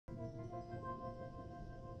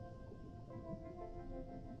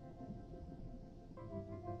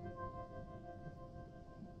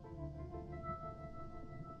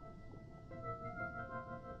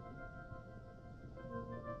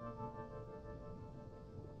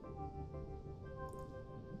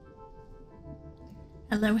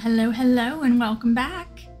Hello, hello, hello, and welcome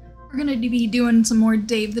back. We're gonna be doing some more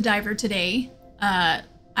Dave the Diver today.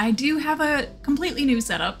 I do have a completely new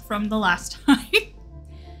setup from the last time.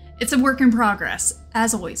 It's a work in progress,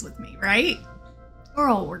 as always with me, right? We're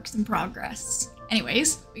all works in progress.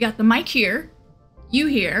 Anyways, we got the mic here, you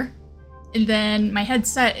here, and then my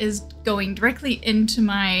headset is going directly into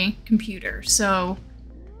my computer, so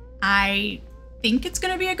I think it's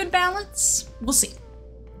gonna be a good balance. We'll see.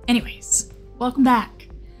 Anyways, welcome back.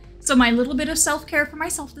 So my little bit of self-care for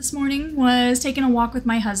myself this morning was taking a walk with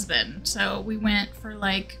my husband. So we went for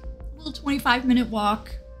like a little 25-minute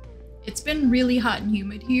walk. It's been really hot and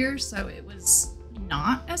humid here, so it was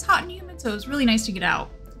not as hot and humid, so it was really nice to get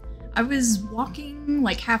out. I was walking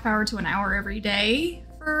like half hour to an hour every day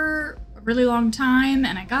for a really long time,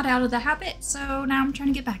 and I got out of the habit, so now I'm trying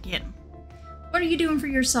to get back in. What are you doing for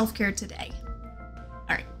your self-care today?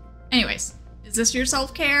 Alright, anyways, is this your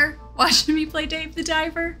self-care? Watching me play Dave the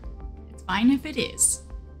Diver? It's fine if it is.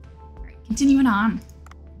 Alright, continuing on.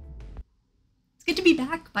 It's good to be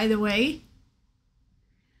back, by the way.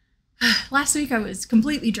 Last week I was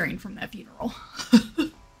completely drained from that funeral.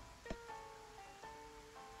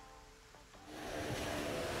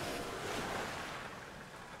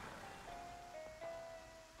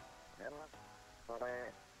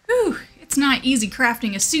 Whew, it's not easy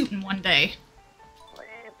crafting a suit in one day.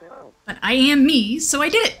 But I am me, so I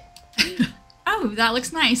did it! Oh, that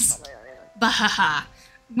looks nice. Bahaha.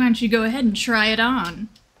 Why don't you go ahead and try it on?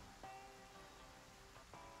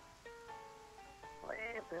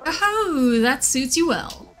 Oh, that suits you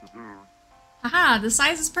well. Haha, the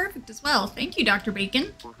size is perfect as well. Thank you, Dr.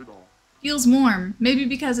 Bacon. Feels warm, maybe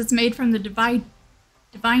because it's made from the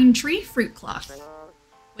divine tree fruit cloth.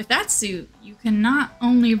 With that suit, you can not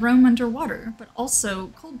only roam underwater, but also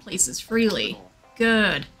cold places freely.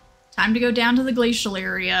 Good. Time to go down to the glacial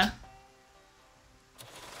area.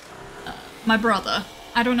 My brother.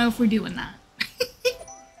 I don't know if we're doing that.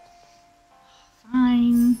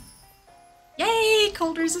 Fine. Yay!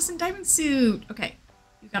 Cold resistant diving suit! Okay.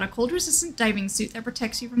 You've got a cold resistant diving suit that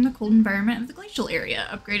protects you from the cold environment of the glacial area.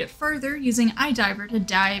 Upgrade it further using iDiver to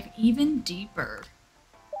dive even deeper.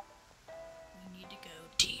 We need to go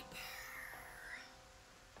deeper.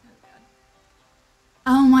 Oh god.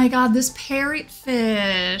 Oh my god, this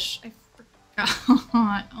parrotfish! I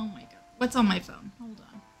forgot. Oh my god. What's on my phone? Hold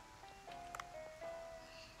on.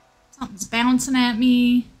 Something's bouncing at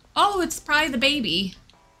me. Oh, it's probably the baby.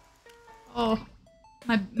 Oh,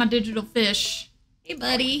 my digital fish. Hey,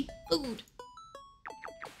 buddy. Food.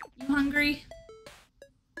 You hungry?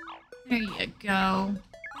 There you go.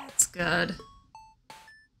 That's good.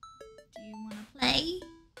 Do you want to play?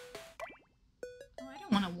 Oh, I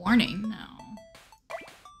don't want a warning. No.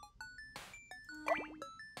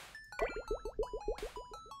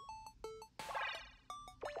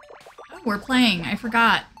 Oh, we're playing. I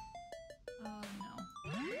forgot. Oh,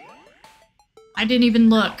 no. I didn't even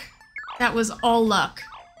look. That was all luck.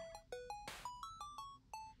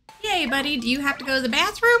 Yay, buddy. Do you have to go to the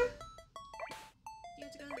bathroom? Do you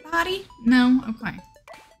have to go to the potty? No? Okay.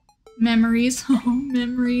 Memories. Oh,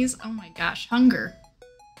 memories. Oh my gosh. Hunger.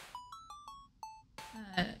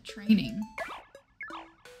 Training.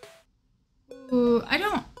 Ooh, I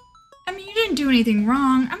mean, you didn't do anything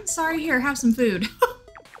wrong. I'm sorry. Here, have some food.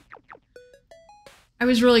 I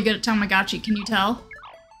was really good at Tamagotchi, can you tell?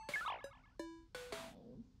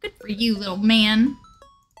 Good for you, little man.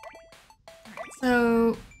 Alright,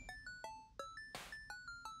 so...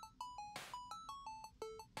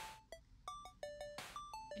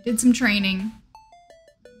 I did some training.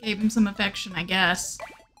 Gave him some affection, I guess.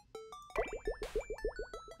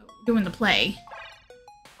 Oh, doing the play.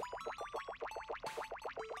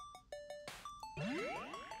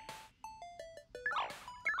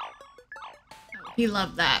 Oh, he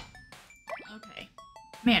loved that. Okay.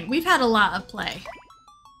 Man, we've had a lot of play.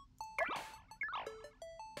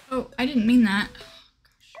 Oh, I didn't mean that. Oh,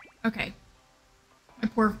 gosh. Okay.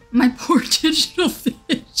 My poor digital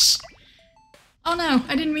fish. Oh no,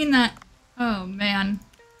 I didn't mean that. Oh man.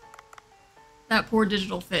 That poor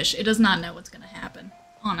digital fish. It does not know what's gonna happen,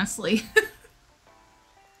 honestly.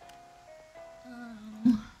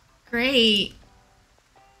 Oh, great.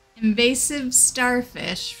 Invasive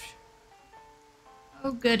starfish.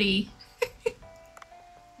 Oh goody.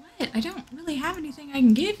 What? I don't really have anything I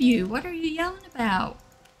can give you. What are you yelling about?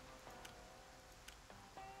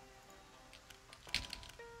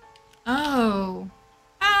 Oh.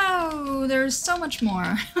 Oh, there's so much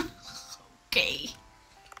more. Okay.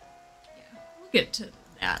 Yeah, we'll get to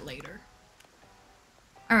that later.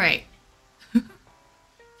 Alright. If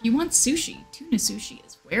you want sushi, tuna sushi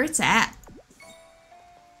is where it's at.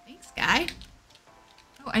 Thanks, guy.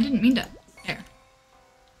 I didn't mean to. There.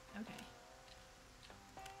 Okay.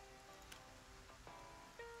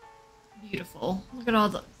 Beautiful. Look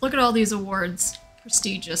at all these awards.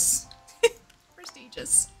 Prestigious.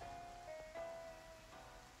 Prestigious.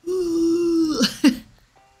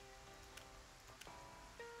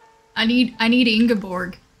 I need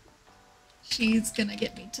Ingeborg. She's gonna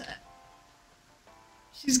get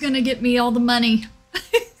me all the money.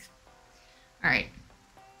 Alright.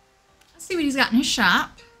 Let's see what he's got in his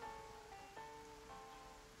shop.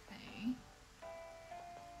 Okay.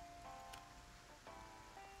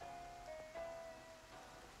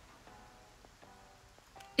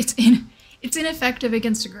 It's ineffective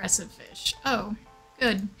against aggressive fish. Oh,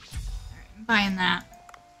 good. Alright, I'm buying that.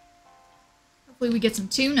 Hopefully we get some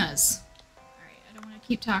tunas. Alright, I don't want to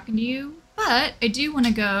keep talking to you, but I do want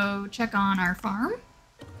to go check on our farm.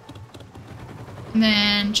 And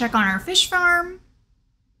then check on our fish farm.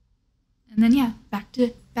 And then yeah, back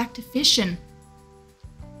to fishing.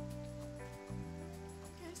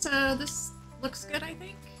 Okay, so this looks good, I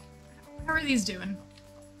think. How are these doing?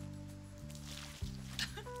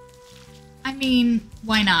 I mean,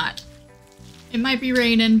 why not? It might be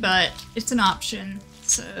raining, but it's an option,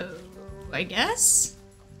 so I guess?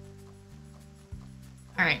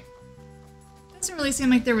 Alright. Doesn't really seem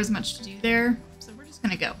like there was much to do there, so we're just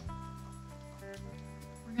gonna go.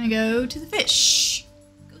 We're gonna go to the fish.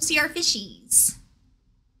 Go see our fishies.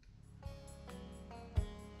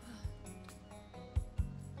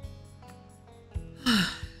 Oh,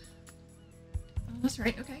 that's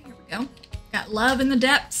right, okay, here we go. Got love in the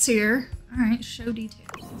depths here. Alright, show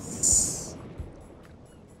details.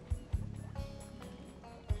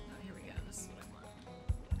 Oh, here we go. This is what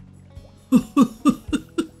I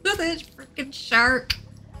want. This freaking shark.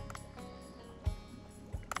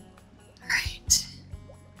 Alright.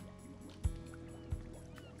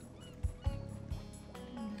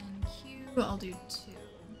 And then Q, I'll do 2.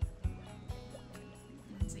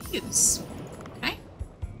 That's a use. Okay.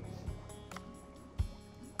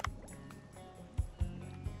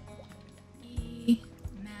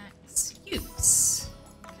 Max use.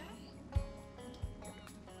 Okay.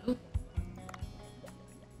 Oh.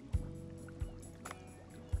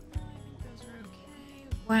 I think those are okay.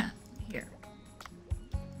 What? Here.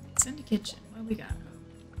 Send to kitchen. What do we got?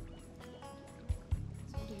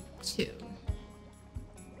 So we'll do 2.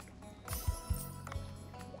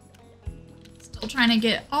 Still trying to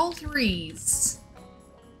get all 3s.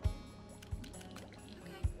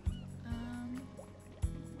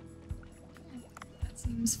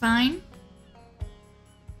 Seems fine.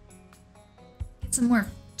 Get some more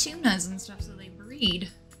tunas and stuff so they breed.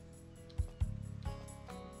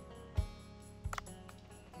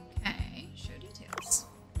 Okay, show details.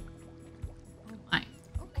 Oh my,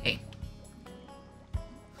 okay.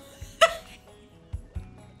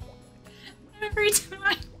 Every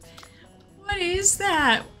time. What is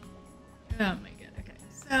that? Oh my god, okay.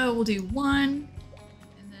 So we'll do 1.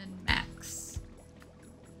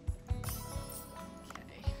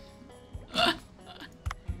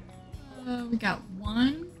 We got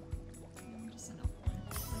 1. Just enough 1.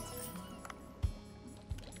 That's fine.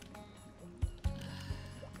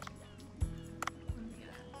 What do we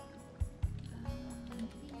got?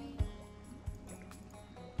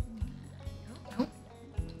 Nope.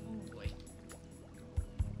 Oh boy.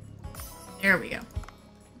 There we go.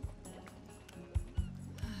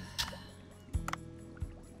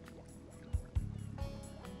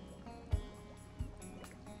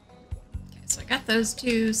 Okay, so I got those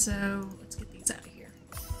 2, so let's get these out of here.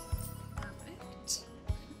 Perfect.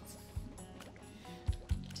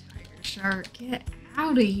 Tiger shark, get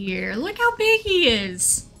out of here. Look how big he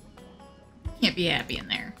is. Can't be happy in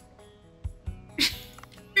there.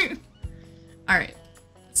 Alright.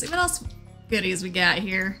 Let's see what else goodies we got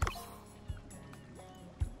here.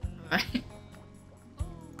 Alright.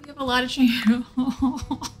 We have a lot of change.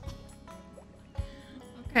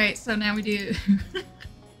 Okay, so now we do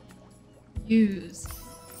use.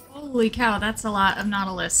 Holy cow, that's a lot of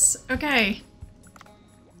Nautilus. Okay.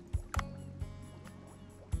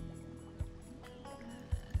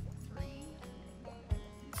 Three.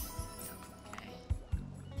 Okay.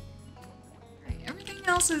 Alright, everything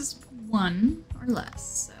else is 1 or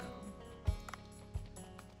less, so.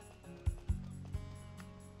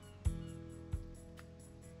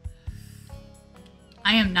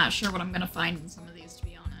 I am not sure what I'm gonna find in some of these, to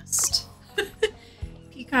be honest.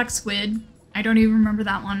 Peacock squid. I don't even remember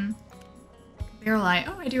that one. Barrel eye.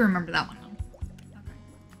 Oh, I do remember that one. Okay.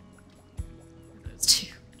 Those 2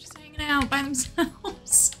 just hanging out by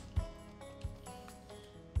themselves.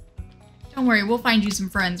 Don't worry, we'll find you some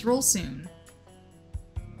friends real soon.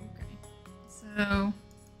 Okay. So,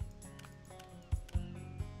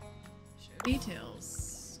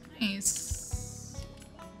 details. Nice.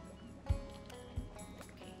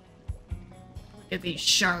 Look at these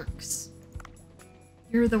sharks.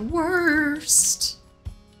 You're the worst.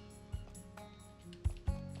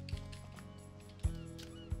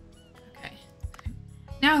 Okay.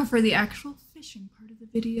 Now for the actual fishing part of the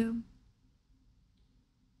video.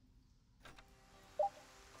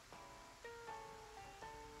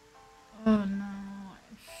 Oh no.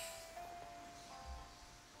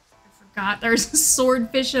 I forgot there's a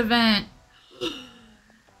swordfish event.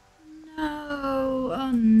 No.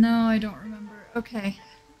 Oh no, I don't remember. Okay.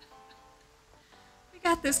 We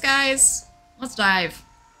got this, guys. Let's dive.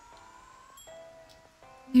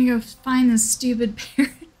 I'm gonna go find this stupid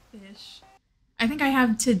parrotfish. I think I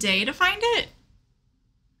have today to find it.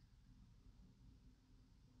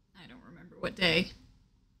 I don't remember what day.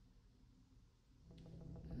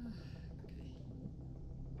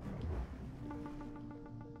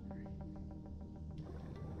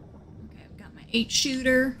 Okay, I've got my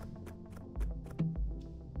 8-shooter.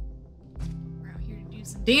 We're out here to do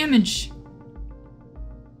some damage.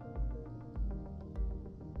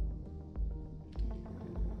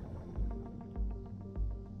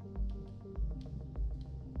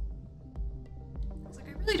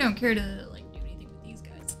 I really don't care to like do anything with these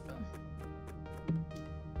guys though.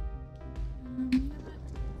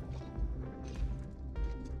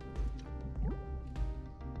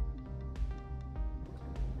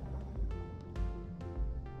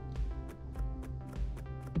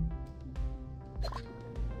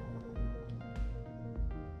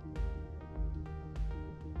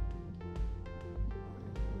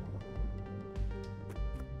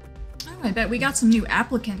 Oh, I bet we got some new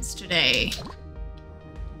applicants today.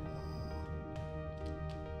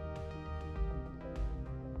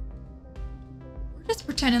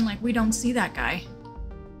 Pretending like we don't see that guy.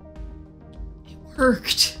 It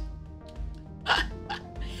worked.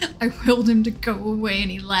 I willed him to go away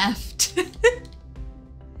and he left.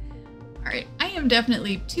 Alright, I am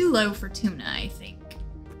definitely too low for tuna, I think.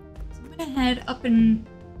 So I'm gonna head up and...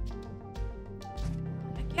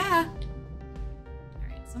 Heck yeah.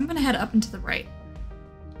 Alright, so I'm gonna head up and to the right.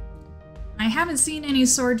 I haven't seen any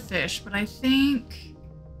swordfish, but I think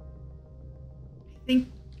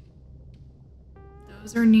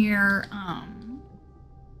those are near,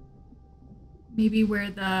 maybe where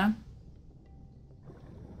the...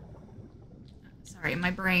 Sorry, my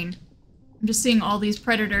brain. I'm just seeing all these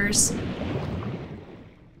predators. And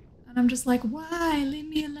I'm just like, why? Leave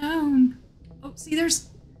me alone. Oh, see, there's...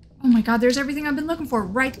 Oh my god, there's everything I've been looking for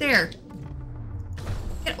right there.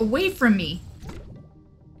 Get away from me.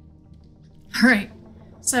 Alright,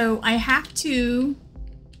 so I have to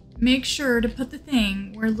make sure to put the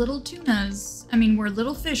thing where little where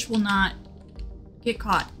little fish will not get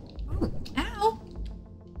caught. Oh, ow!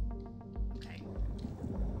 Okay.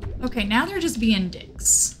 Okay, now they're just being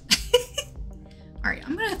dicks. Alright,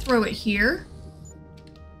 I'm gonna throw it here.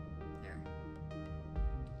 There.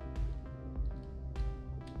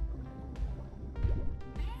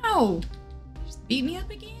 Ow! They just beat me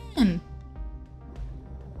up again.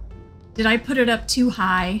 Did I put it up too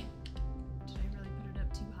high? Did I really put it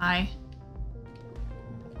up too high?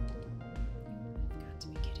 You've got to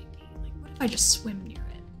be kidding me. Like, what if I just swim near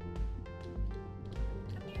it?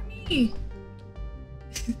 Come near me!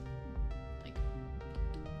 Like,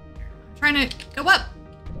 here, I'm trying to go up!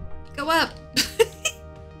 Go up!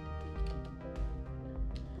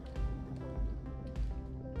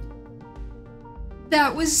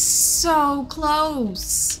 That was so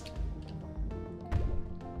close!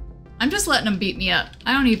 I'm just letting them beat me up.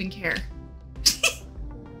 I don't even care.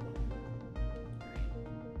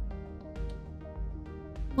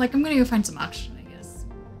 Like, I'm gonna go find some oxygen, I guess.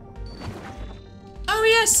 Oh,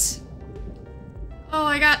 yes! Oh,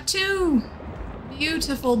 I got 2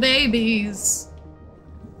 beautiful babies.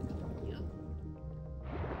 Yep.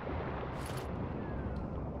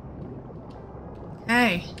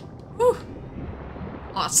 Okay. Whew.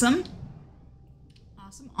 Awesome.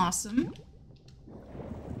 Awesome, awesome.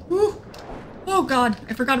 Ooh. Oh god,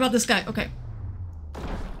 I forgot about this guy. Okay.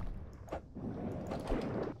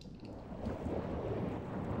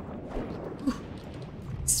 Ooh.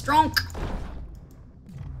 Strong.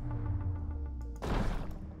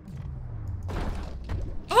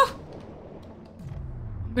 Oh!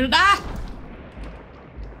 I'm gonna die!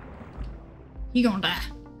 He gonna die.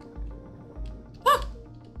 Oh!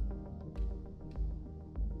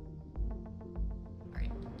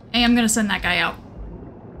 Alright. Hey, I'm gonna send that guy out.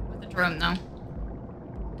 Drone though.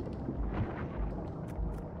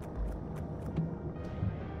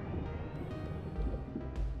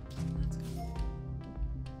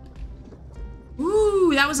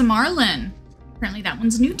 Ooh, that was a marlin. Apparently that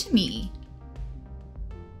one's new to me.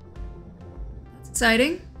 That's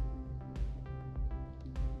exciting.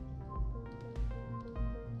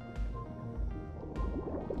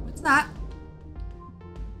 What's that?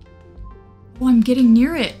 Oh, I'm getting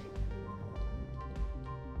near it.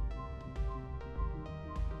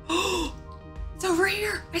 Oh, it's over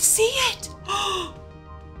here. I see it. How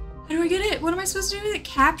do I get it? What am I supposed to do with it?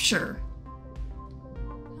 Capture.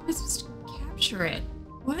 How am I supposed to capture it?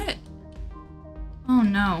 What? Oh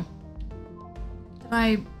no. Did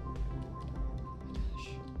I... Oh my gosh.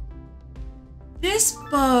 This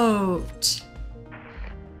boat.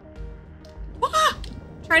 Ah!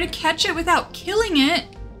 Try to catch it without killing it.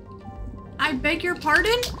 I beg your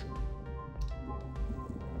pardon?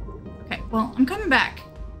 Okay, well, I'm coming back.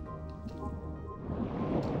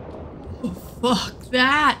 Oh, fuck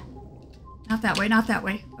that. Not that way, not that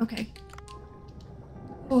way. Okay.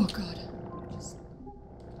 Oh, God. Just...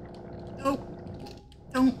 Nope.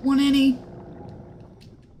 Don't want any.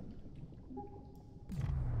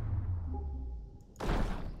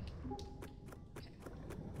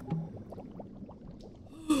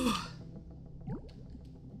 We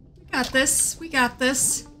got this. We got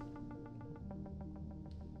this.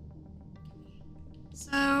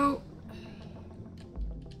 So...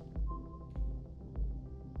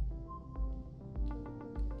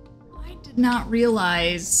 I did not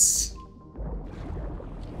realize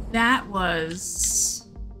that was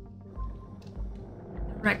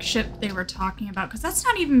the wreck ship they were talking about, because that's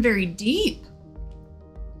not even very deep.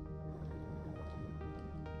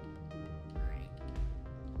 Alright.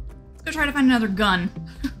 Let's go try to find another gun.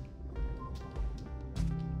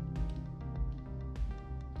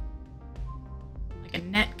 Like a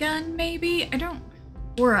net gun, maybe? I don't...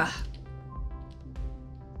 Or a...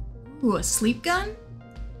 Ooh, a sleep gun?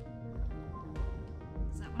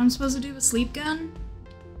 Is that what I'm supposed to do, a sleep gun?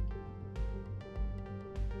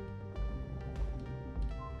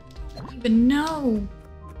 I don't even know.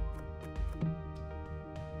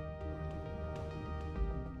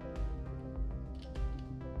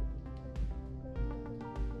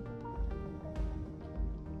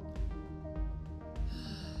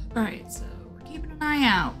 Alright, so we're keeping an eye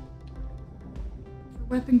out for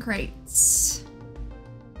weapon crates.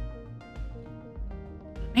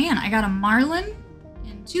 Man, I got a marlin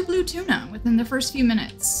and 2 blue tuna within the first few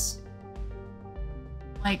minutes.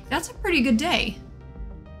 Like, that's a pretty good day,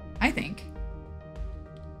 I think.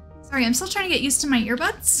 Sorry, I'm still trying to get used to my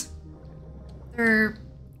earbuds. They're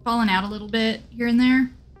falling out a little bit here and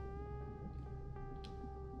there.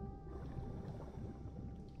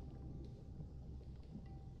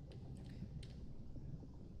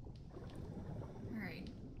 Alright.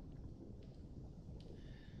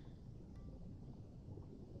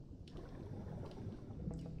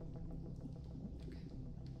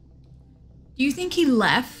 Do you think he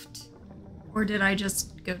left? Or did I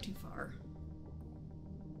just go too far?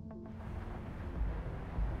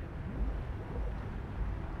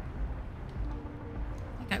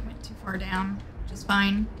 I think I went too far down, which is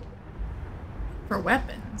fine. For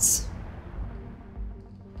weapons.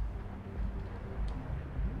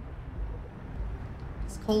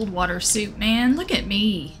 This cold water suit, man. Look at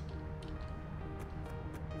me.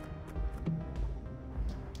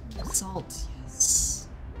 Salt, yes.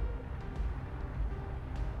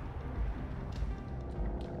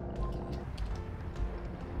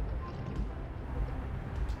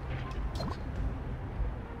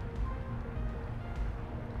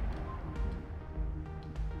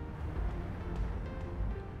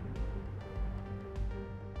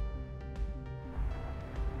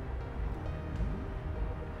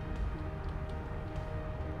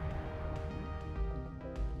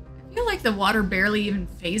 I feel like the water barely even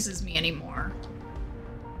phases me anymore.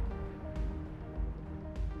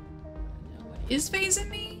 You know what is phasing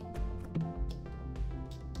me?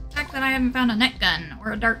 The fact that I haven't found a net gun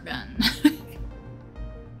or a dart gun.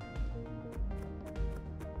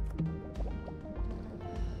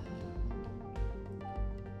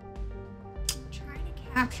 Trying to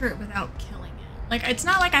capture it without killing it. Like, it's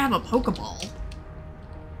not like I have a Pokeball.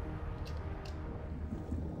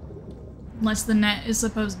 Unless the net is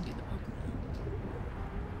supposed to be the Pokeball.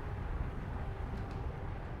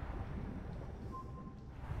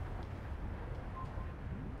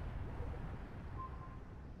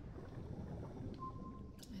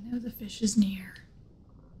 I know the fish is near.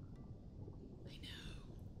 I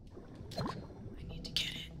know. I need to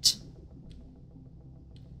get it.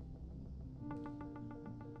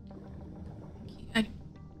 I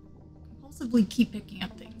compulsively keep picking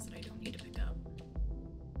up things that I don't need to pick up.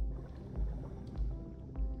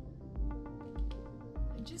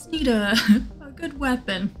 I just need a good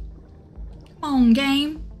weapon. Come Come on,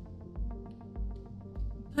 game.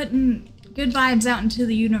 Putting good vibes out into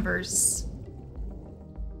the universe.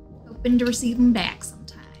 Hoping to receive them back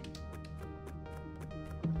sometime.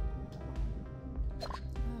 Oh,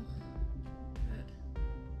 good.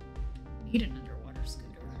 Need an underwater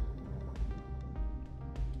scooter.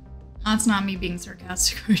 That's not me being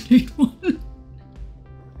sarcastic. I need one.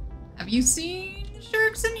 Have you seen the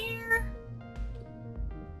sharks in here?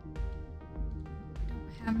 I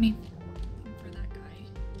don't have anything for that guy.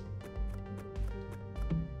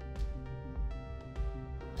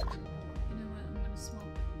 You know what? I'm gonna swap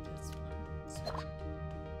this one.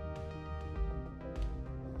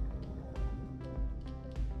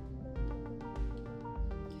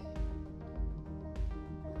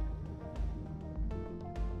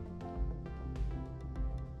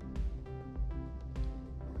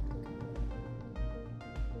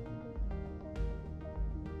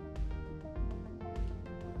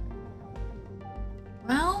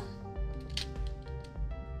 Well,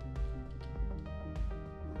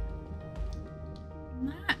 I'm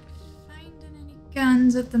not finding any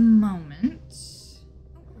guns at the moment.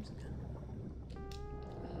 Oh, where's a gun?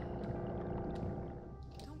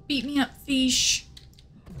 Don't beat me up, fish.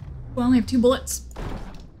 We only have 2 bullets.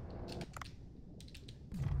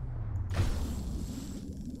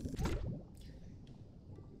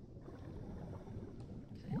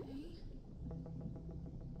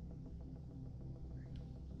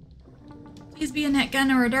 Please be a net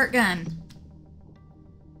gun or a dart gun.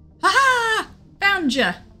 Ha! Found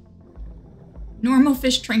ya! Normal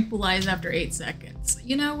fish tranquilize after 8 seconds.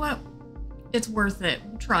 You know what? It's worth it.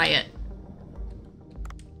 We'll try it.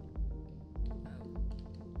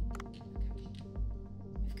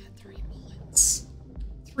 We've got 3 bullets.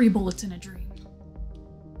 3 bullets in a dream.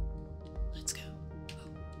 Let's go. Oh,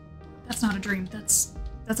 that's not a dream. That's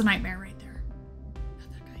a nightmare right there.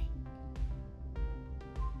 Not that guy.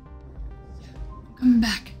 I'm coming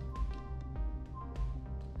back.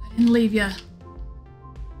 I didn't leave ya.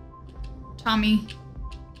 Tommy.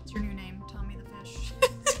 What's your new name? Tommy the fish.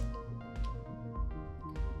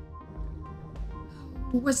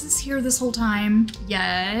 Was this here this whole time?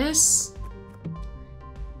 Yes.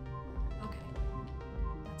 Okay.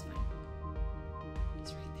 That's fine.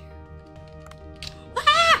 He's right there.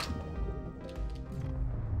 Ah!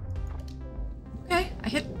 Okay, I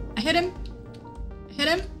hit him. I hit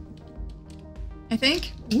him. I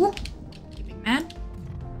think. Woo! Keeping mad.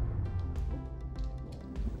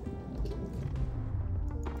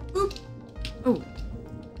 Oop. Oh.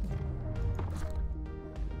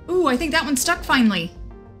 Ooh, I think that one stuck finally.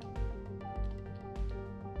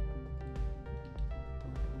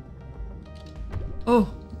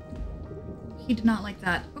 Oh. He did not like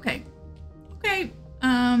that. Okay. Okay.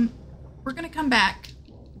 We're gonna come back.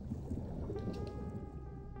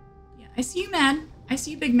 Yeah, I see you, Mad. I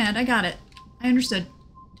see you, Big Mad. I got it. I understood.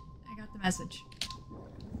 I got the message.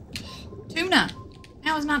 Tuna!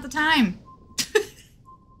 Now is not the time.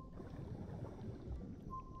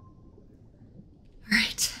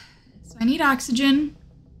 Alright. So I need oxygen.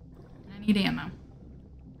 And I need ammo.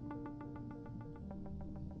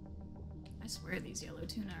 I swear these yellow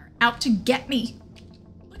tuna are out to get me.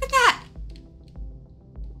 Look at that!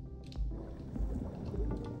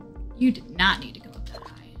 You did not need to go up that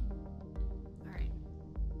high. Alright.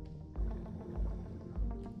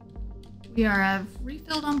 We are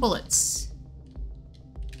refilled on bullets.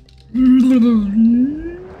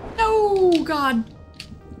 No, God.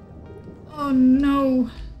 Oh, no.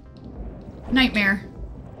 Nightmare.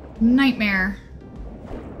 Nightmare.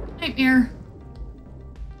 Nightmare.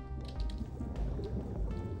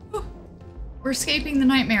 Whew. We're escaping the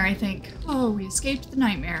nightmare, I think. Oh, we escaped the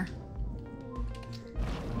nightmare.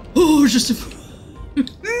 Oh, just a...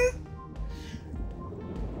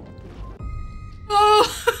 Oh.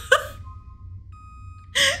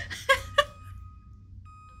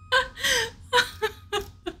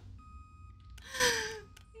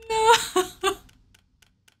 No.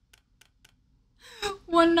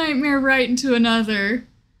 One nightmare right into another.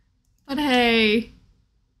 But hey.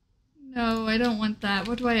 No, I don't want that.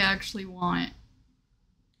 What do I actually want?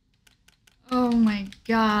 Oh my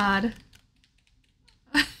God.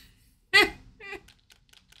 What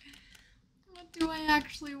do I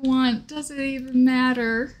actually want? Does it even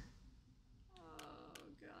matter? Oh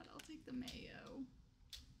God, I'll take the mayo.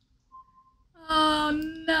 Oh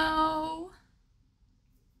no.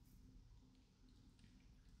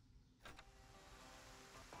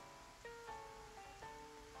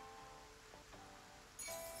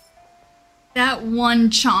 That one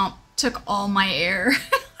chomp took all my air.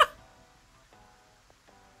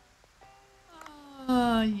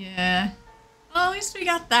 Oh, yeah. Well, at least we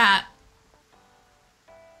got that.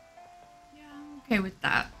 okay with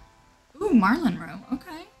that. Ooh, marlin roe.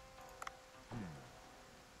 Okay.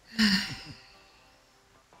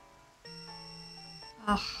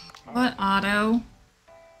 Oh, what auto?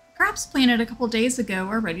 Crops planted a couple days ago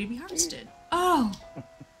are ready to be harvested. Oh.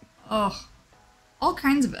 Oh. All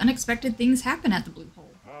kinds of unexpected things happen at the Blue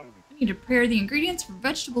Hole. I need to prepare the ingredients for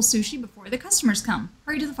vegetable sushi before the customers come.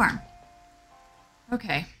 Hurry to the farm.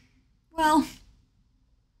 Okay. Well,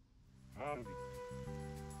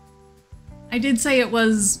 I did say it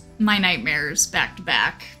was my nightmares back to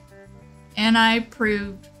back, and I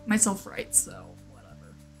proved myself right, so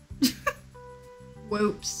whatever.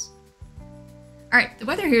 Whoops. Alright, the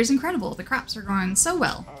weather here is incredible. The crops are growing so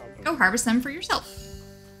well. Go harvest them for yourself.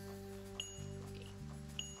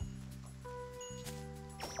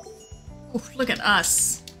 Oof, look at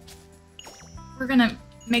us. We're gonna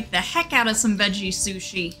make the heck out of some veggie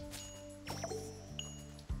sushi.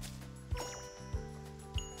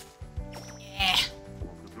 Yeah.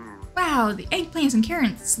 Wow, the eggplants and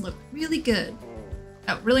carrots look really good.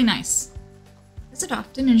 Oh, really nice. Visit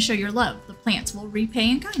often and show your love. The plants will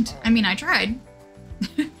repay in kind. I mean, I tried.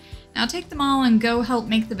 Now take them all and go help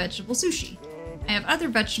make the vegetable sushi. I have other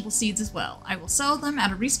vegetable seeds as well. I will sell them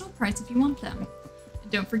at a reasonable price if you want them.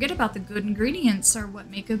 And don't forget about the good ingredients are what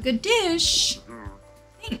make a good dish.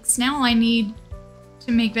 Thanks. Now all I need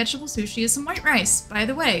to make vegetable sushi is some white rice. By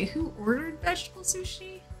the way, who ordered vegetable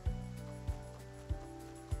sushi?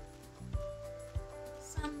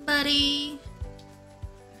 Somebody.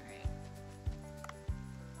 Alright.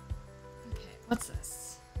 Okay, what's this?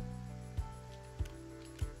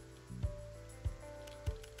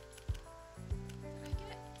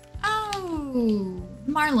 Oh,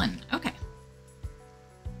 marlin. Okay.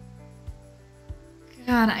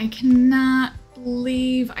 God, I cannot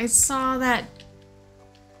believe I saw that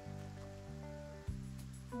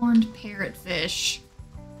horned parrotfish.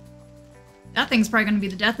 That thing's probably going to be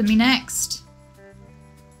the death of me next.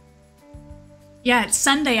 Yeah, it's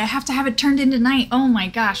Sunday. I have to have it turned in tonight. Oh my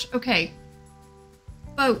gosh. Okay.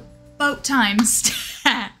 Boat time.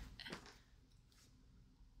 Stat.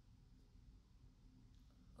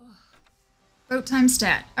 Boat time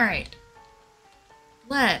stat. Alright.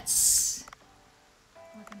 Let's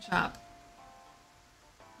look and shop.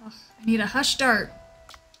 Ugh, I need a hush dart.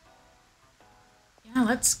 Yeah,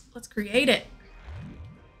 let's create it.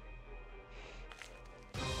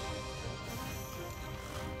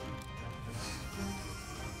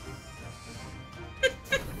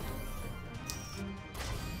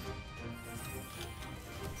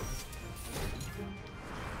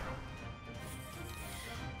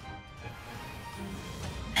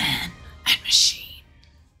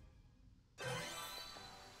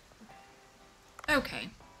 Okay.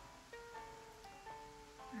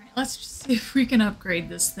 Alright, let's just see if we can upgrade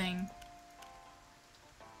this thing.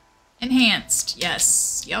 Enhanced,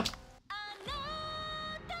 yes. Yup.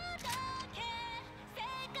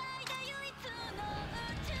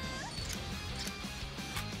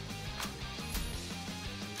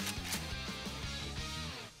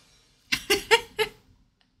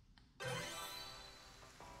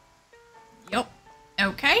 Yup.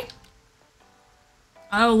 Okay.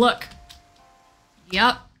 Oh, look.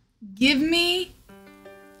 Yep. Give me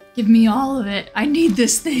all of it. I need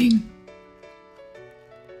this thing.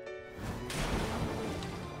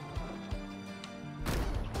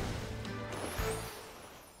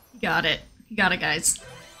 You got it. You got it, guys. Okay.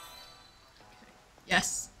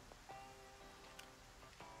 Yes.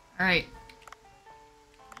 Alright.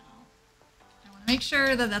 I want to make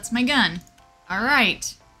sure that that's my gun.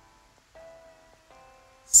 Alright.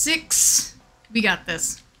 6. We got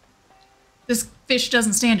this. This fish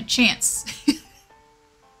doesn't stand a chance.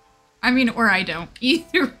 I mean, or I don't.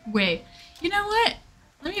 Either way. You know what?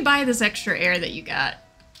 Let me buy this extra air that you got.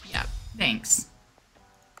 Yeah, thanks.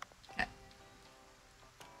 Okay.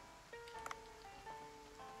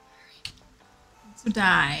 Alright. So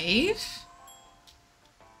dive.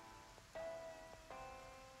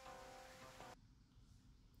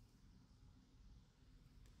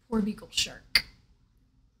 Poor beagle shark.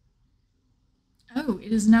 Oh,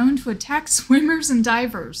 it is known to attack swimmers and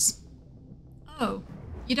divers. Oh,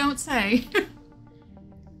 you don't say.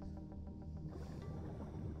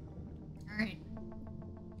 Alright.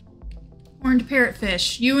 Horned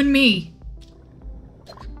parrotfish, you and me.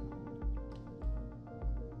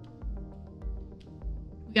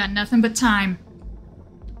 We got nothing but time.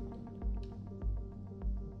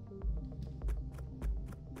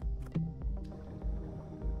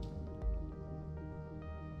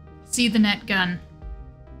 See the net gun.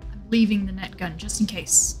 I'm leaving the net gun just in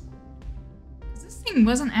case. Because this thing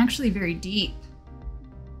wasn't actually very deep.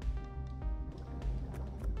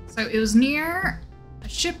 So it was near a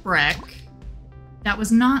shipwreck. That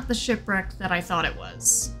was not the shipwreck that I thought it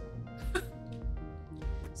was.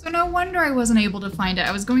 So no wonder I wasn't able to find it.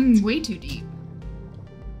 I was going way too deep.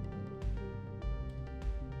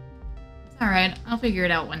 It's alright, I'll figure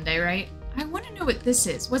it out one day, right? I want to know what this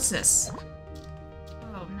is. What's this?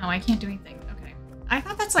 Oh, no, I can't do anything. Okay. I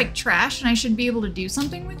thought that's like trash and I should be able to do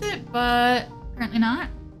something with it, but apparently not.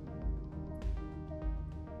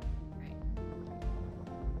 Right.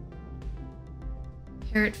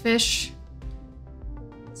 Parrotfish.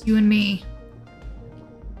 It's you and me.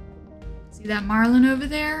 See that marlin over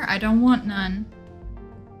there? I don't want none.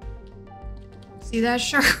 See that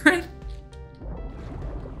shark?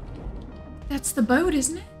 That's the boat,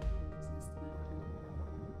 isn't it?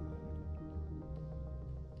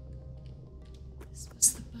 This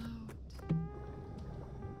was the boat.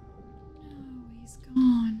 No, he's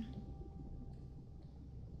gone.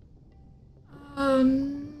 Oh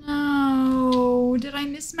no. Did I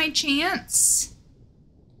miss my chance?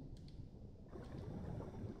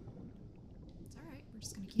 It's alright. We're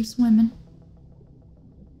just gonna keep swimming.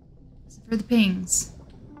 Except for the pings.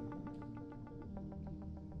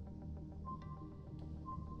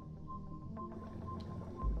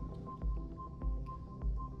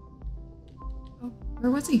 Where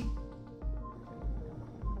was he?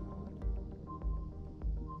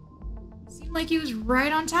 Seemed like he was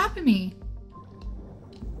right on top of me.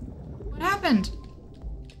 What happened?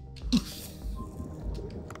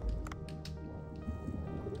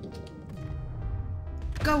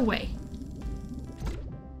 Go away.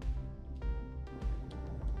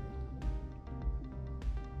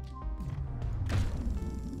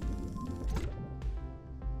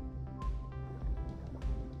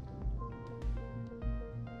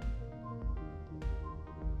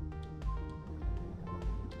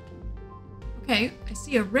 Okay, I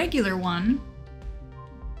see a regular one.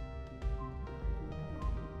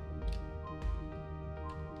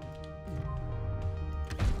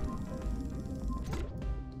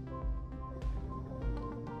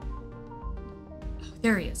 Oh,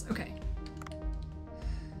 there he is. Okay.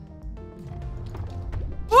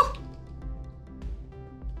 Oh!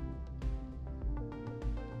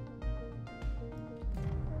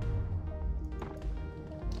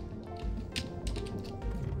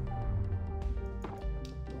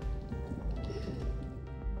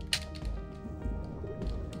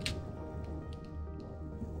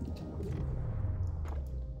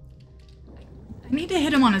 I need to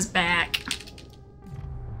hit him on his back.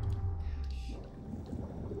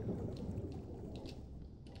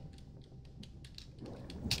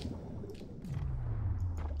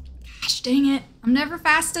 Gosh dang it. I'm never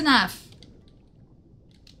fast enough.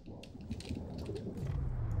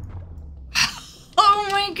 Oh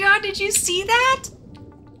my god, did you see that?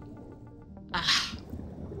 Ah.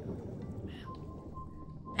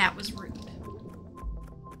 That was rude.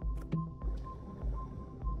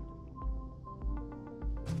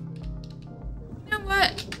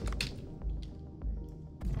 What?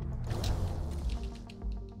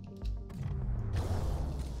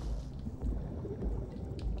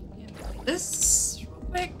 This real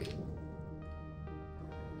quick.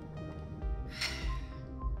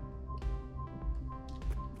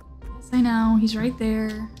 Yes, I know. He's right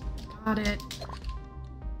there. Got it.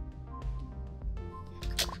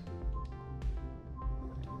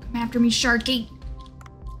 Come after me, Sharky.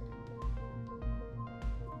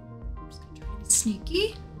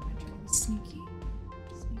 Sneaky. I'm trying to be sneaky.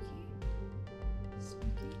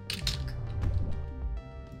 Sneaky.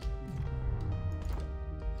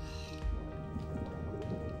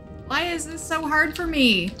 Why is this so hard for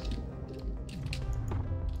me?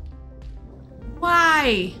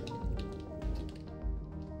 Why?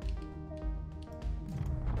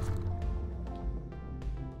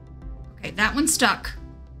 Okay, that one's stuck.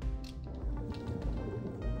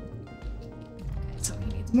 Okay, so he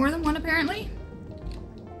needs more than one apparently.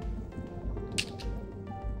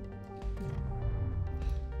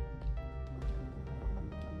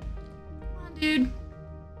 Dude.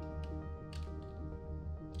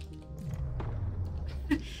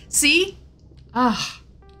 See? Ugh.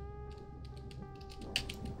 Do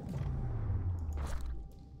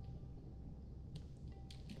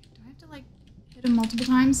I have to like hit him multiple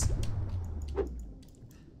times?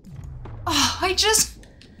 Oh,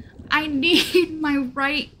 I need my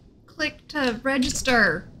right click to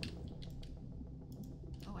register.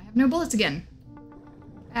 Oh, I have no bullets again.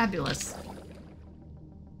 Fabulous.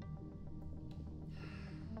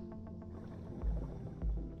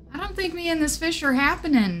 I don't think me and this fish are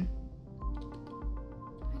happening.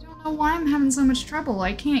 I don't know why I'm having so much trouble.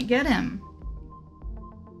 I can't get him.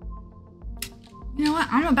 You know what?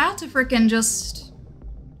 I'm about to frickin' just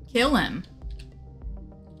kill him.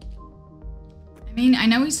 I mean, I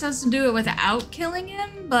know he says to do it without killing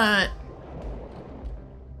him, but...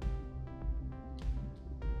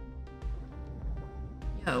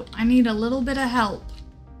 Yo, I need a little bit of help.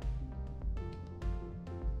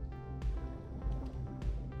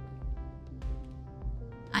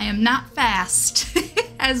 I am not fast,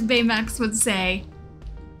 as Baymax would say.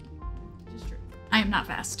 Which is true. I am not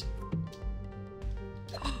fast.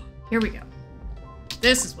 Here we go.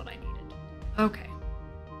 This is what I needed. Okay.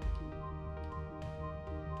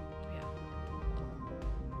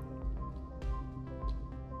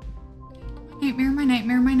 Nightmare, my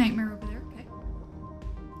nightmare, my nightmare over there. Okay.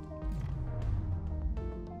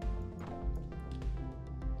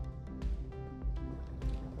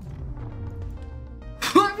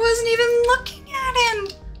 I wasn't even looking at him.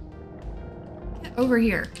 Get over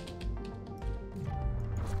here.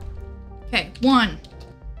 Okay, 1.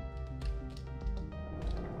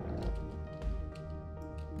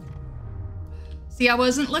 See, I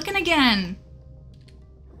wasn't looking again.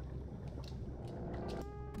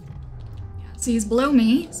 See, he's below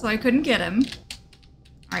me, so I couldn't get him.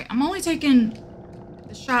 Alright, I'm only taking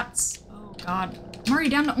the shots. Oh god. I'm already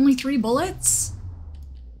down to only 3 bullets?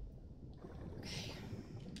 Okay.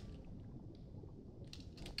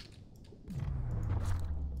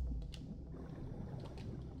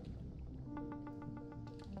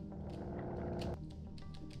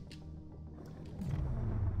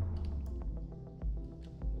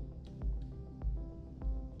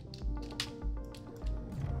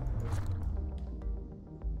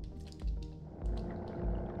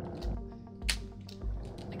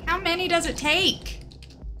 How many does it take?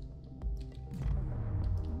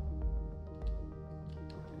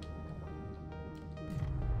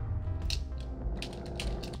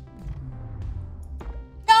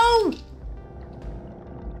 No!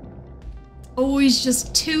 Oh, he's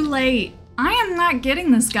just too late. I am not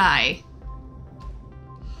getting this guy.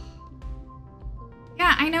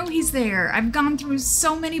 Yeah, I know he's there. I've gone through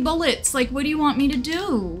so many bullets. Like, what do you want me to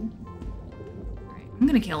do? Alright, I'm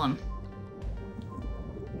gonna kill him.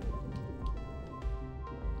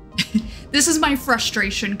 This is my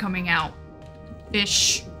frustration coming out.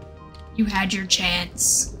 Fish, you had your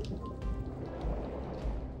chance.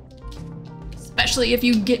 Especially if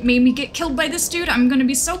you made me get killed by this dude, I'm gonna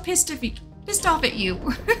be so pissed off at you.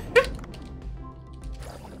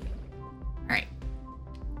 Alright.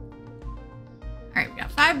 Alright, we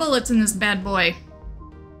got 5 bullets in this bad boy.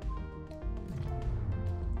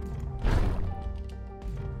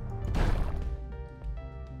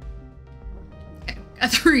 Okay, got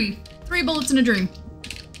 3 bullets in a dream.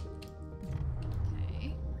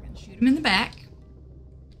 Okay, we're gonna shoot him in the back.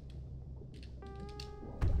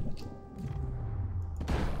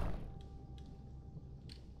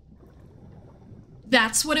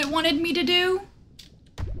 That's what it wanted me to do?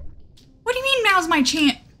 What do you mean now's my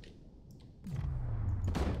chance?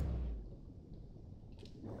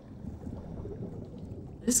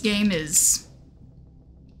 This game is...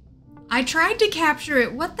 I tried to capture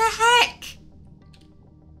it. What the heck?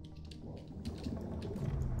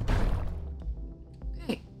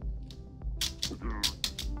 Okay.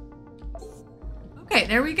 Okay,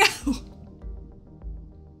 there we go.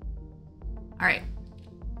 Alright.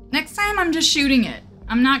 Next time I'm just shooting it.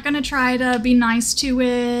 I'm not gonna try to be nice to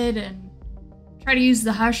it and try to use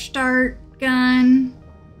the hush start gun.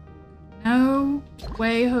 No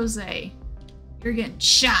way, Jose. You're getting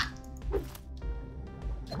shot.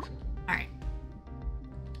 Alright.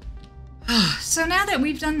 So now that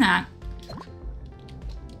we've done that,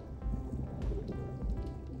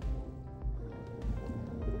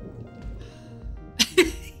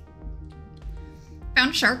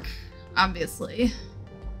 found a shark, obviously.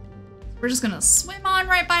 We're just gonna swim on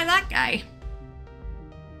right by that guy.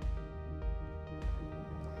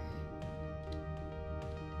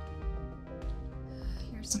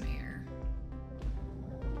 Here's some air.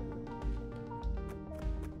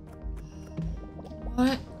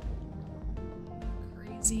 What?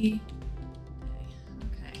 Crazy.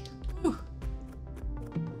 Okay. Whew.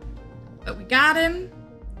 But we got him.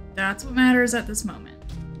 That's what matters at this moment.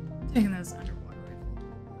 I'm taking this underwater rifle.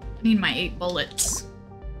 I need my 8 bullets.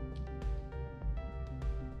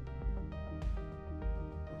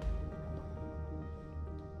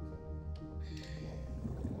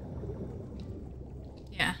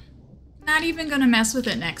 Not even gonna mess with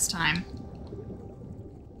it next time.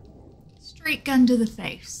 Straight gun to the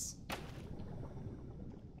face.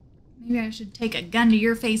 Maybe I should take a gun to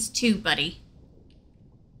your face too, buddy.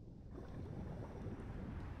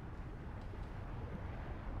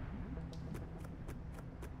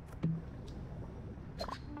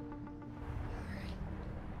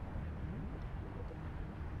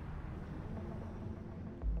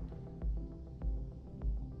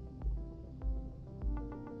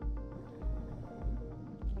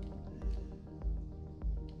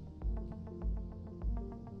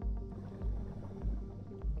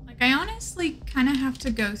 Like, I honestly kind of have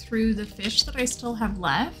to go through the fish that I still have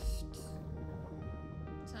left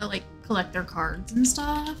to, like, collect their cards and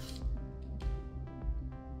stuff.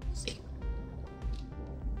 We'll see.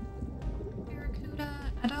 Barracuda,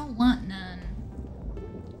 I don't want none.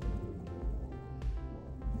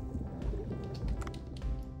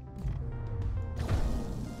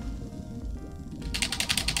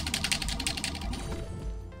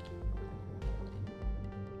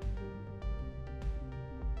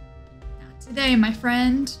 Today, my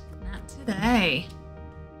friend. Not today.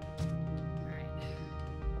 Alright.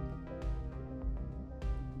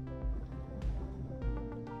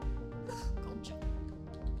 Cold jacket.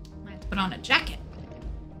 I have to put on a jacket.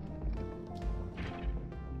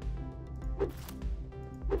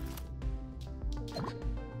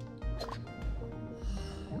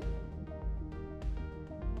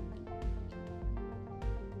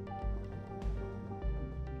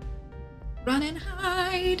 Run and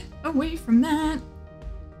hide away from that.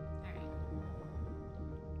 Alright.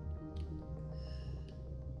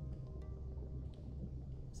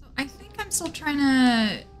 So I think I'm still trying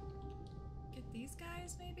to get these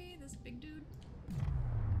guys, maybe? This big dude?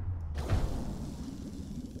 Yeah,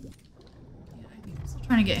 I think I'm still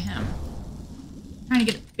trying to get him. Trying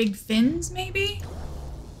to get big fins, maybe?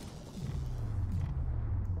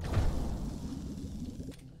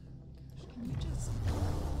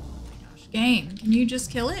 Game, can you just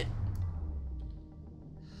kill it?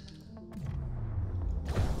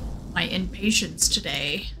 My impatience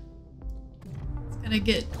today. It's gonna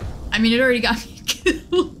get... I mean, it already got me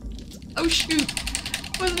killed. Oh shoot.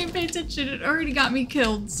 Wasn't even paying attention. It already got me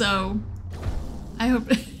killed, so... I hope...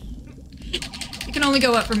 It can only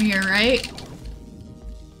go up from here, right?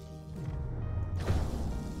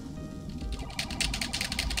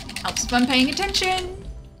 Helps if I'm paying attention.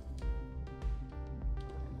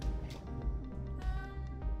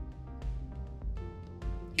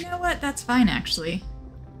 You know what? That's fine, actually.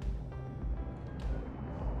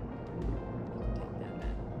 Take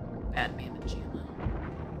that bad damage ammo.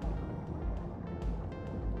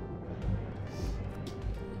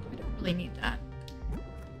 I don't really need that.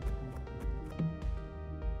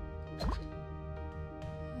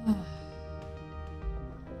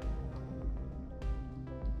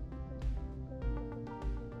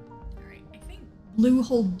 Alright, I think Blue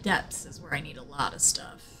Hole Depths is where I need a lot of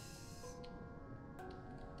stuff.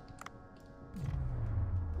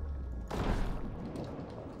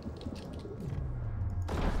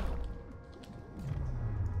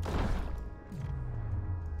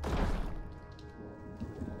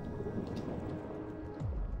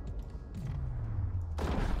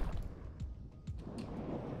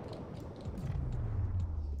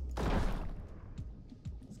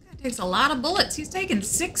 Takes a lot of bullets. He's taken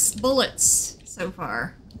 6 bullets so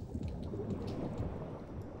far.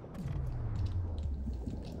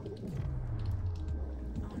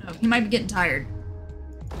 Oh no, he might be getting tired.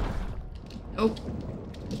 Nope.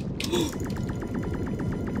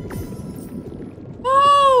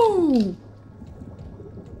 Whoa!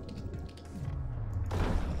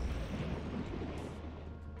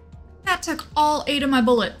 That took all 8 of my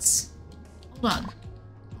bullets. Hold on.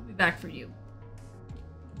 I'll be back for you.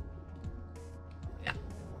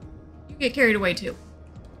 Get carried away too.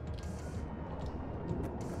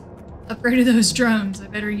 Upgraded those drones. I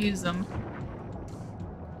better use them.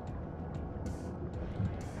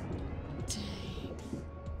 Dang.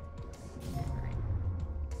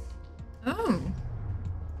 Oh.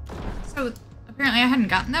 So apparently I hadn't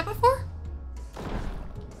gotten that before?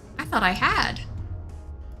 I thought I had.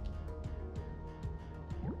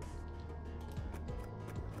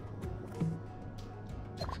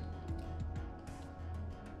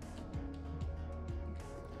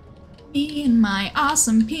 Me and my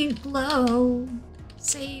awesome pink glow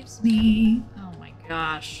saves me. Oh my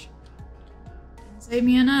gosh. Didn't save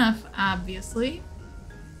me enough, obviously.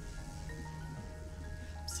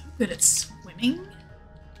 I'm so good at swimming.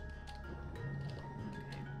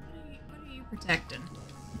 Okay, what are you protecting?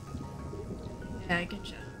 Yeah, I get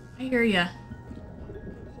you. I hear ya.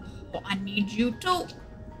 Oh, I need you too.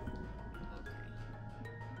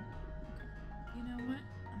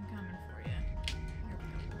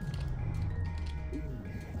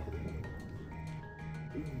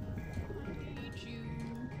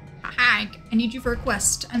 I need you for a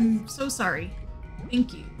quest. I'm so sorry.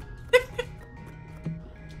 Thank you.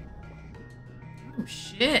 Oh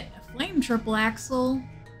shit, a flame triple axle.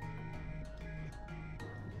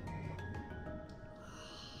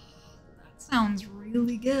 That sounds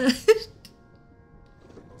really good. It's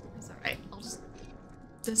alright, I'll just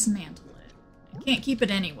dismantle it. I can't keep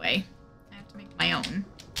it anyway. I have to make my own.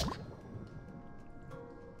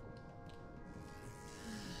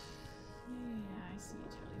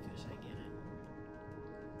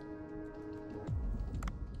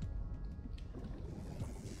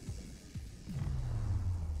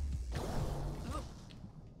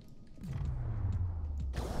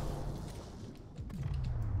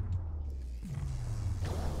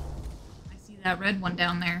 that red one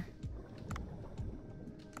down there.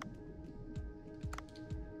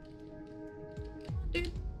 Come on,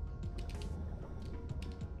 dude.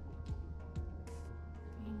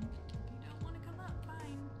 I mean, if you don't want to come up,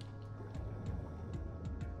 fine.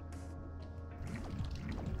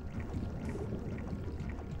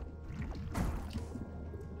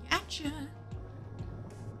 Gotcha.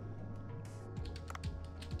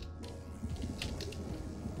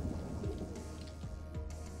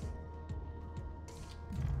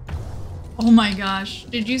 Oh my gosh,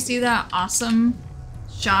 did you see that awesome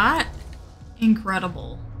shot?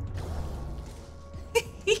 Incredible.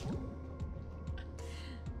 Alright,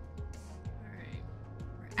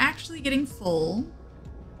 we're actually getting full.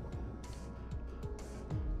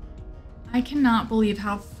 I cannot believe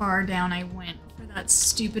how far down I went for that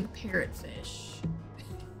stupid parrotfish.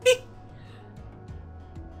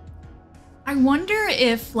 I wonder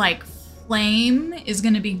if, like, flame is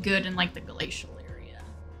gonna be good in, like, the glacial area.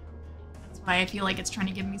 That's why I feel like it's trying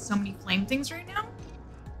to give me so many flame things right now.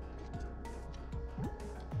 I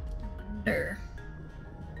wonder.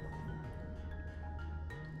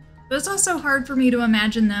 But it's also hard for me to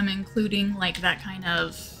imagine them including, like, that kind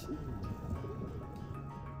of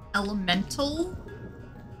elemental,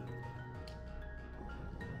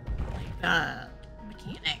 like,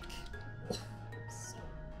 mechanic.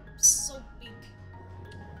 So weak.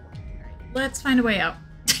 Alright, let's find a way out.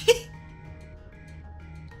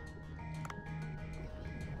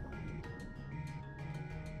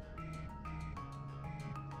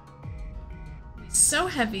 He's so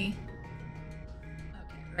heavy.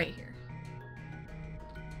 Okay, right here.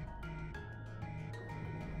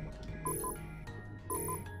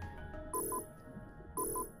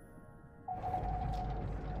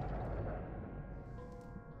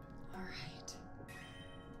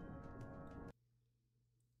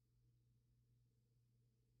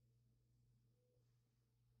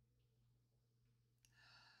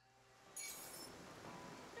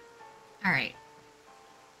 Alright.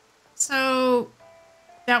 So,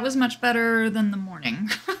 that was much better than the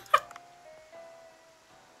morning.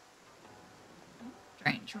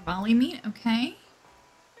 Giant trevally meat, okay.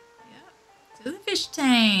 Yep. To the fish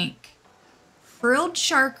tank. Frilled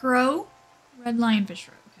shark roe. Red lionfish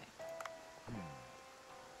roe,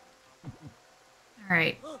 okay.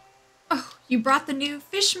 Alright. Oh, you brought the new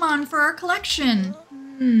fishmon for our collection.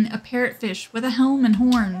 A parrotfish with a helm and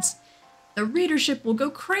horns. The readership will go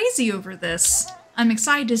crazy over this. I'm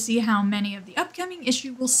excited to see how many of the upcoming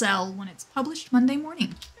issue will sell when it's published Monday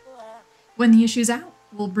morning. When the issue's out,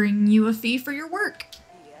 we'll bring you a fee for your work.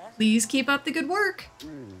 Please keep up the good work.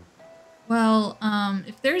 Well,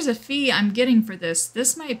 if there's a fee I'm getting for this,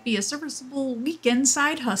 this might be a serviceable weekend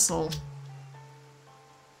side hustle.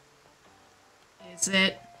 Is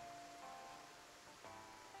it?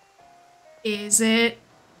 Is it?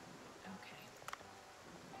 Okay.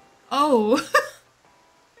 Oh!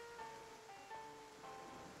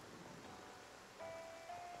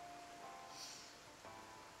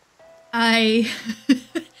 I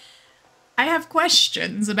have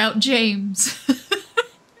questions about James.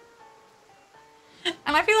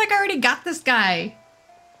 And I feel like I already got this guy.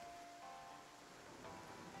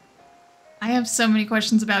 I have so many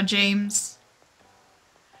questions about James.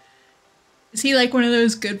 Is he like one of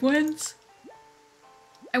those good ones?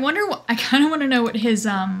 I wonder what, I kind of want to know what his,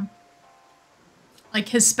 like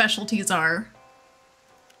his specialties are.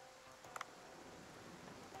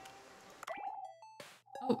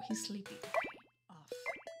 Oh, he's sleepy. Off.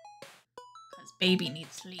 Because baby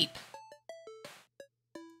needs sleep.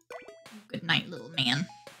 Good night, little man.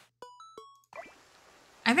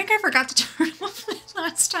 I think I forgot to turn him off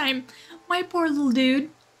last time. My poor little dude.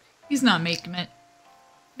 He's not making it.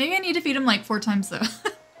 Maybe I need to feed him like 4 times though.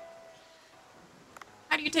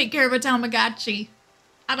 How do you take care of a Tamagotchi?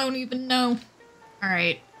 I don't even know.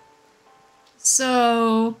 Alright.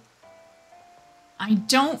 So... I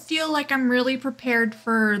don't feel like I'm really prepared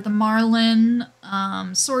for the Marlin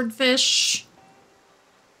Swordfish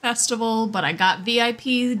Festival, but I got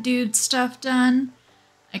VIP dude stuff done.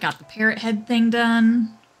 I got the parrot head thing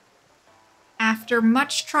done. After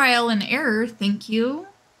much trial and error, thank you.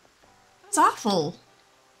 That was awful.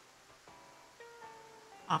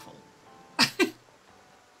 Awful.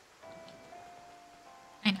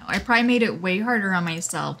 I know, I probably made it way harder on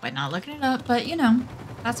myself by not looking it up, but you know,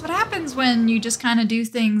 that's what happens when you just kind of do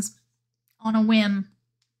things on a whim.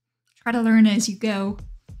 Try to learn as you go.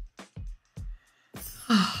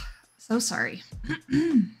 So sorry.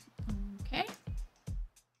 Okay.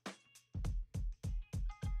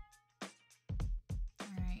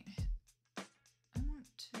 Alright. I want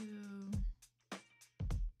to...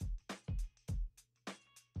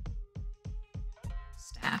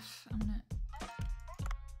 staff. I'm gonna,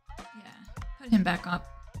 yeah, put him back up.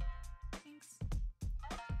 Thanks.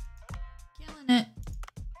 Killing it.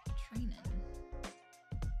 Training.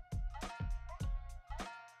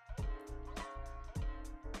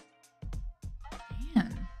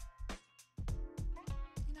 Man.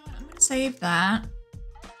 You know what? I'm gonna save that.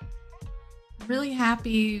 I'm really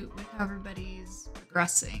happy with how everybody's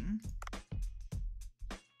progressing.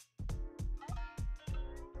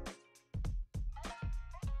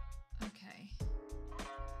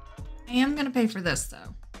 I am going to pay for this,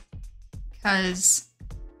 though, because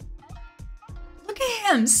look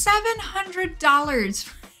at him, $700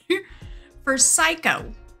 for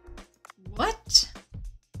Psycho. What?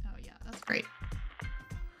 Oh, yeah, that's great.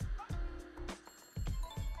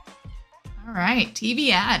 All right, TV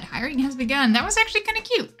ad. Hiring has begun. That was actually kind of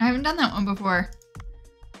cute. I haven't done that one before.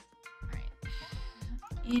 All right.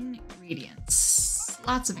 Ingredients.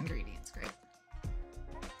 Lots of ingredients. Great.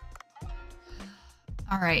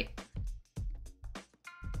 All right.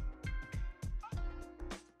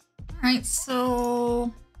 Alright,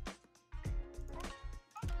 so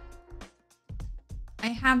I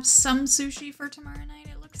have some sushi for tomorrow night,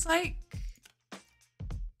 it looks like. But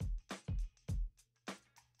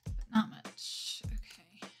not much.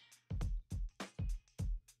 Okay.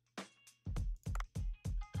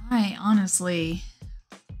 I honestly...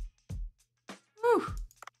 Whew.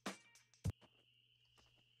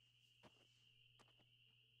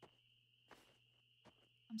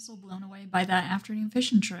 I'm so blown away by that afternoon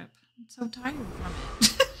fishing trip. I'm so tired from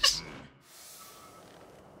it.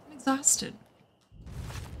 I'm exhausted.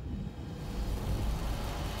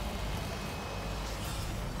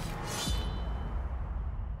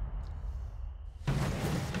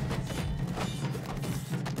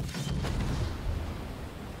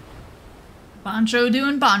 Bancho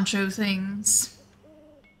doing bancho things.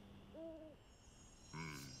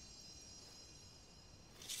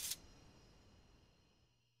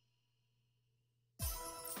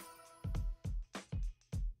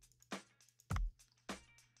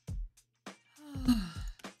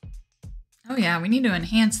 Oh yeah, we need to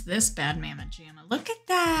enhance this bad mamma jamma. Look at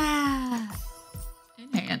that!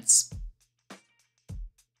 Enhance.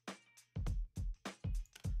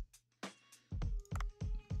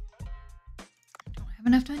 Don't have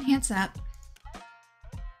enough to enhance that.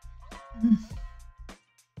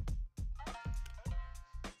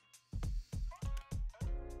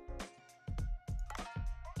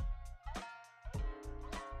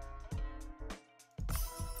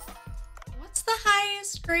 What's the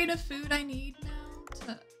highest grade of food I need now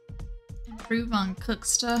to improve on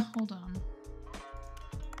Cooksta? Hold on.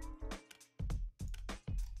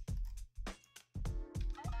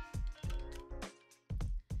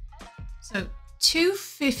 So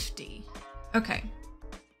 250. Okay.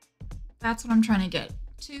 That's what I'm trying to get.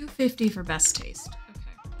 250 for best taste. Okay.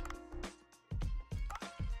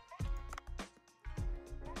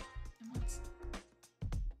 And what's...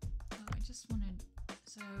 Oh, I just wanted...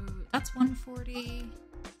 So that's 140.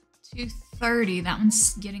 230. That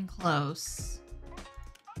one's getting close.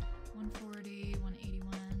 140,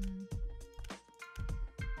 181.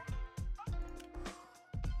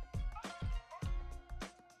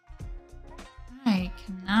 I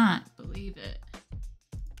cannot believe it.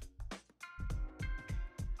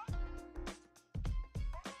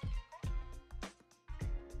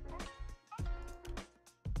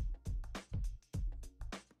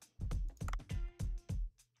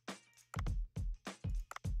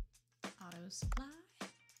 Auto supply.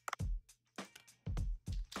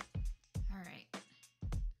 All right.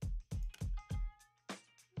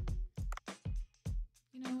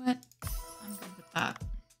 You know what? I'm good with that.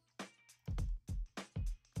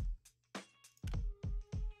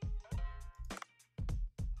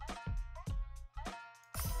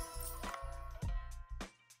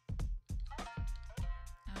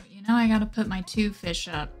 Oh, you know I gotta put my 2 fish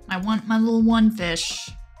up. I want my little 1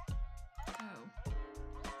 fish.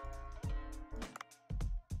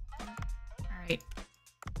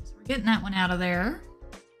 Getting that one out of there.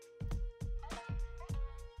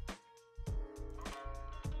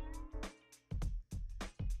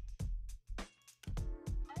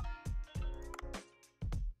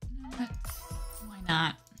 You know what? Why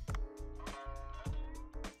not?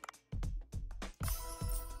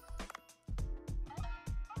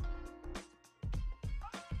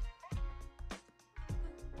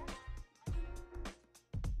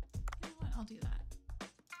 You know what? I'll do that.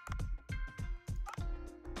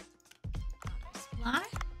 Supply.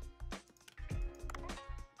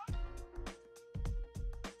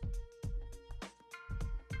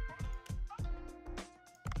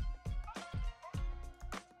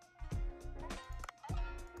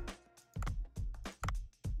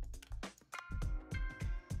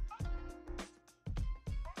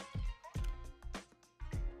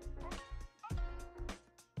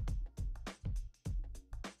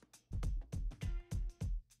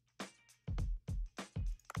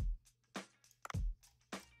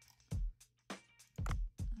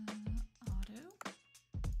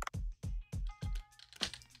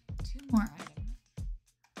 more item.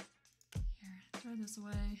 Here, throw this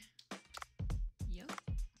away. Yep.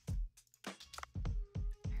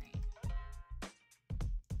 Alright.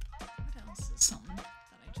 What else is something that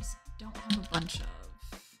I just don't have a bunch of?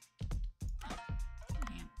 Oh,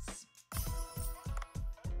 ants.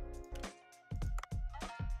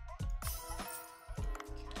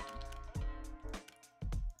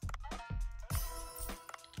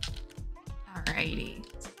 Alrighty.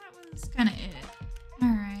 So that was kind of it.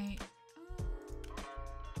 Alright.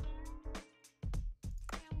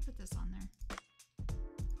 Yeah, we'll put this on there.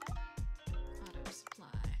 Auto supply.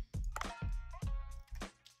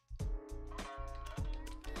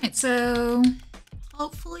 Alright, so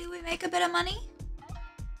hopefully we make a bit of money.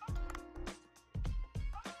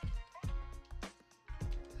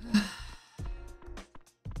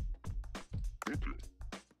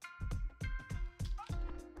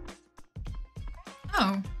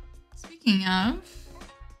 Oh, speaking of,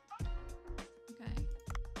 okay,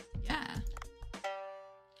 yeah.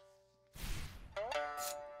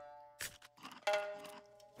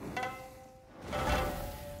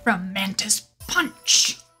 From Mantis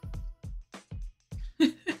Punch.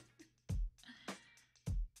 Alright,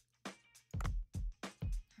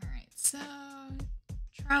 so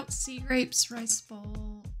trout, sea grapes, rice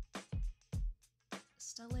bowl,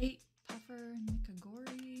 stellate, puffer,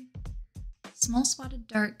 nikagori. Small spotted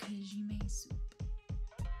dark hajime soup.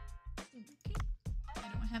 Okay. I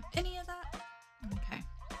don't have any of that. Okay.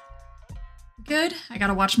 Good. I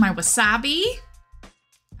gotta watch my wasabi.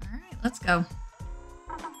 Alright, let's go.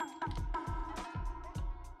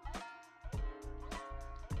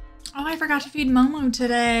 Oh, I forgot to feed Momo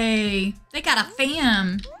today. They got a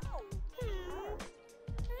fam.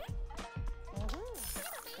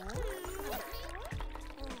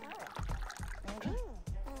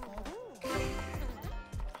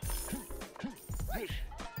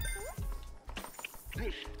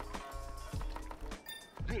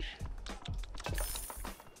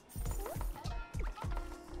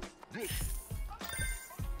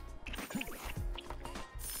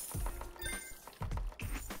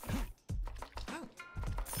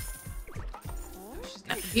 She's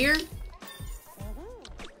got the beard.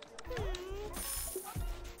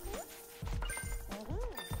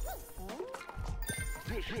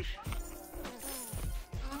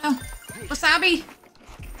 Oh no. Wasabi!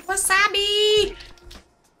 Wasabi!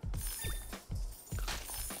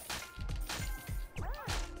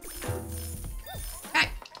 Okay.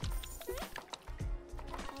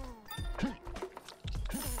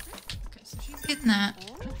 Okay, so she's getting that.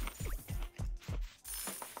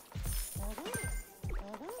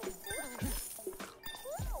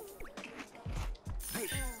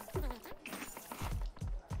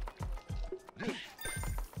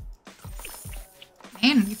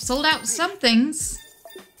 Man, we've sold out some things.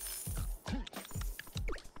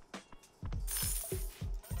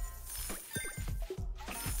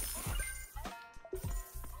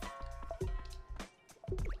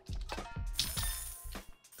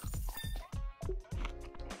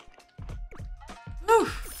 Whew.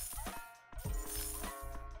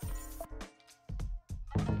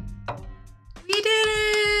 We did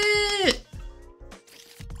it!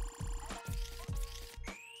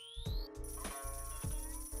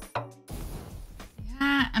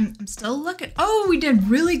 Yeah, I'm still looking. Oh, we did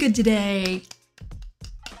really good today.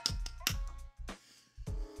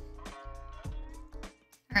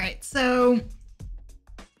 All right, so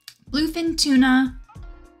bluefin tuna,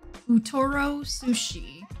 utoro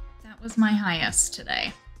sushi. That was my highest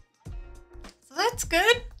today. So that's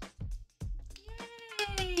good.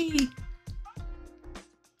 Yay!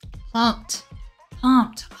 Pumped.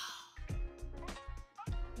 Pumped.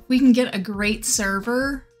 If we can get a great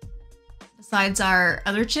server besides our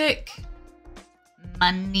other chick,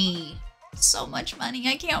 money. So much money.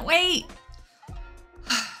 I can't wait.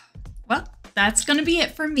 Well, that's going to be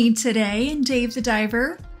it for me today and Dave the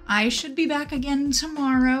Diver. I should be back again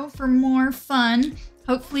tomorrow for more fun.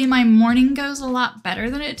 Hopefully my morning goes a lot better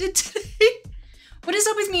than it did today. What is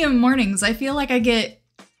up with me in mornings? I feel like I get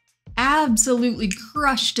absolutely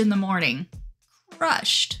crushed in the morning.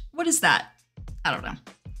 Crushed. What is that? I don't know.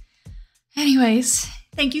 Anyways,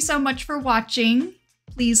 thank you so much for watching.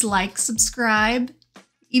 Please like, subscribe,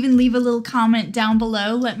 even leave a little comment down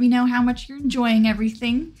below. Let me know how much you're enjoying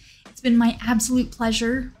everything. It's been my absolute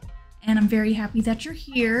pleasure, and I'm very happy that you're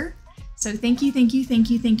here. So thank you, thank you, thank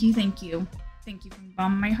you, thank you, thank you. Thank you from the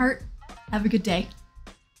bottom of my heart. Have a good day.